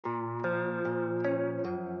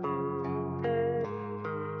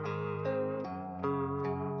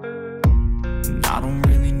I don't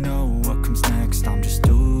really know what comes next. I'm just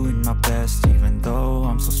doing my best, even though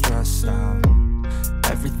I'm so stressed out.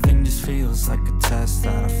 Everything just feels like a test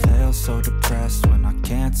that I fail, so depressed when I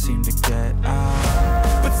can't seem to get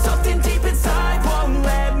out. But something deep inside won't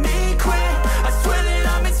let me quit. I swear that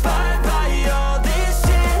I'm inspired by all this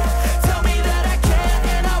shit. Tell me that I can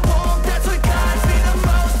and I won't. That's what guides me the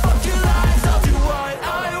most. Fuck your lies, I'll do what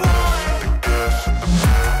I want.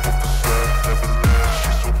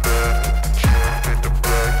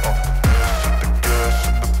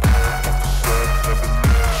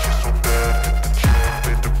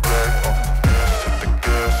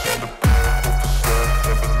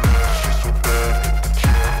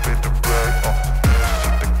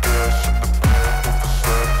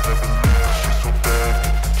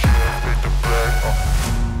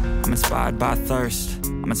 I'm inspired by thirst,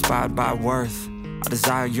 I'm inspired by worth. I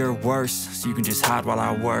desire your worst, so you can just hide while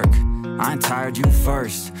I work. I ain't tired, you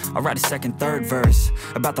first. I'll write a second, third verse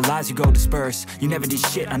about the lies you go disperse. You never did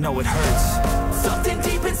shit, I know it hurts. Something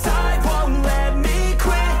deep inside won't let me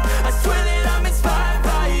quit. I swear that I'm inspired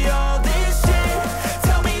by all this shit.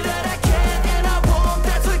 Tell me that I can and I won't.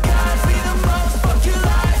 That's what guides me the most. Fuck your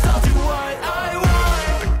lies, I'll do what I want.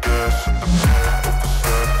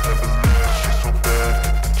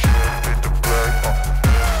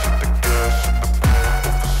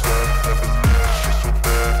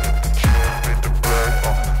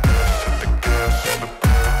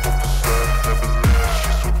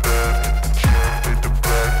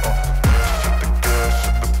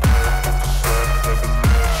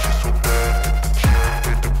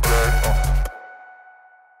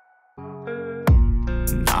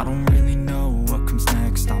 I don't really know what comes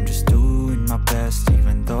next. I'm just doing my best,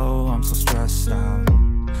 even though I'm so stressed out.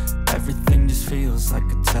 Everything just feels like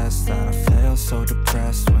a test that I fail, so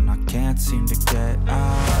depressed when I can't seem to get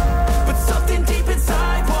out. But something deep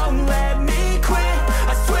inside won't let me quit.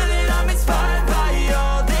 I swear that I'm inspired by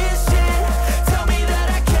all this shit. Tell me that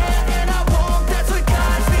I can and I won't. That's what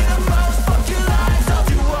guides me the most. Fuck your lies, I'll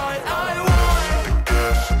do what I want.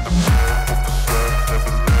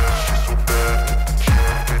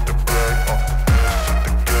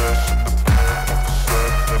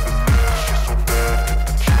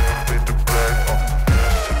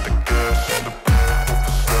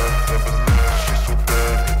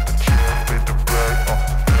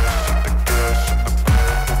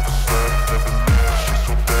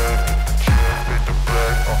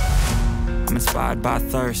 I'm inspired by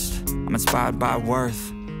thirst, I'm inspired by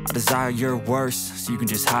worth. I desire your worst, so you can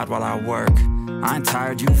just hide while I work. I ain't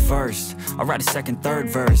tired, you first. I'll write a second, third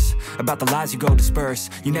verse about the lies you go disperse.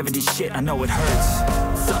 You never did shit, I know it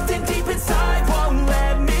hurts. Something deep inside won't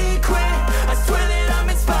let me quit. I swear that I'm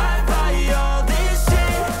inspired by all this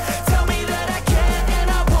shit. Tell me that I can and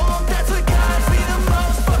I won't. That's what guides me the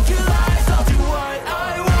most. Fuck your lies, I'll do what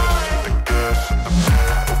I want.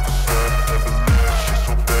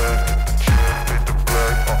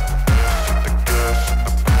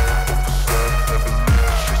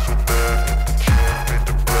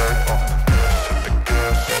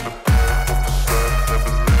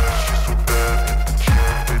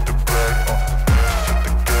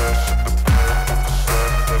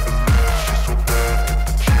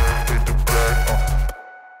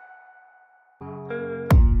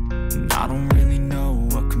 I don't really know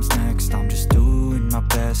what comes next. I'm just doing my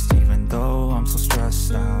best, even though I'm so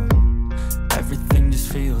stressed out. Everything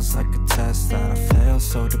just feels like a test that I fail,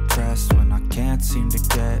 so depressed when I can't seem to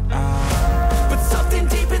get out. But something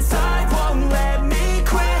deep inside won't let me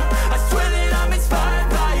quit. I swear that I'm inspired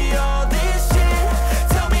by all this shit.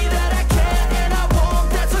 Tell me that I can and I won't.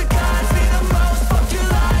 That's what guides me the most. Fuck your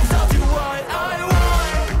lies, I'll do what I want.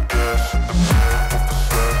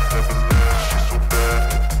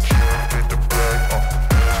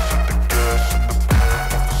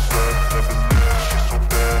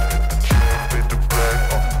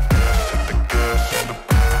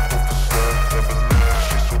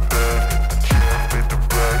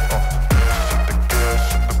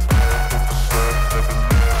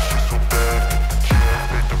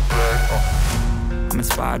 I'm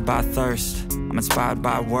inspired by thirst, I'm inspired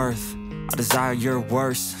by worth. I desire your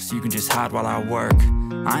worst, so you can just hide while I work.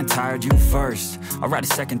 I ain't tired, you first. I'll write a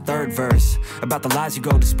second, third verse about the lies you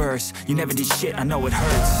go disperse. You never did shit, I know it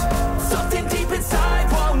hurts. Something deep inside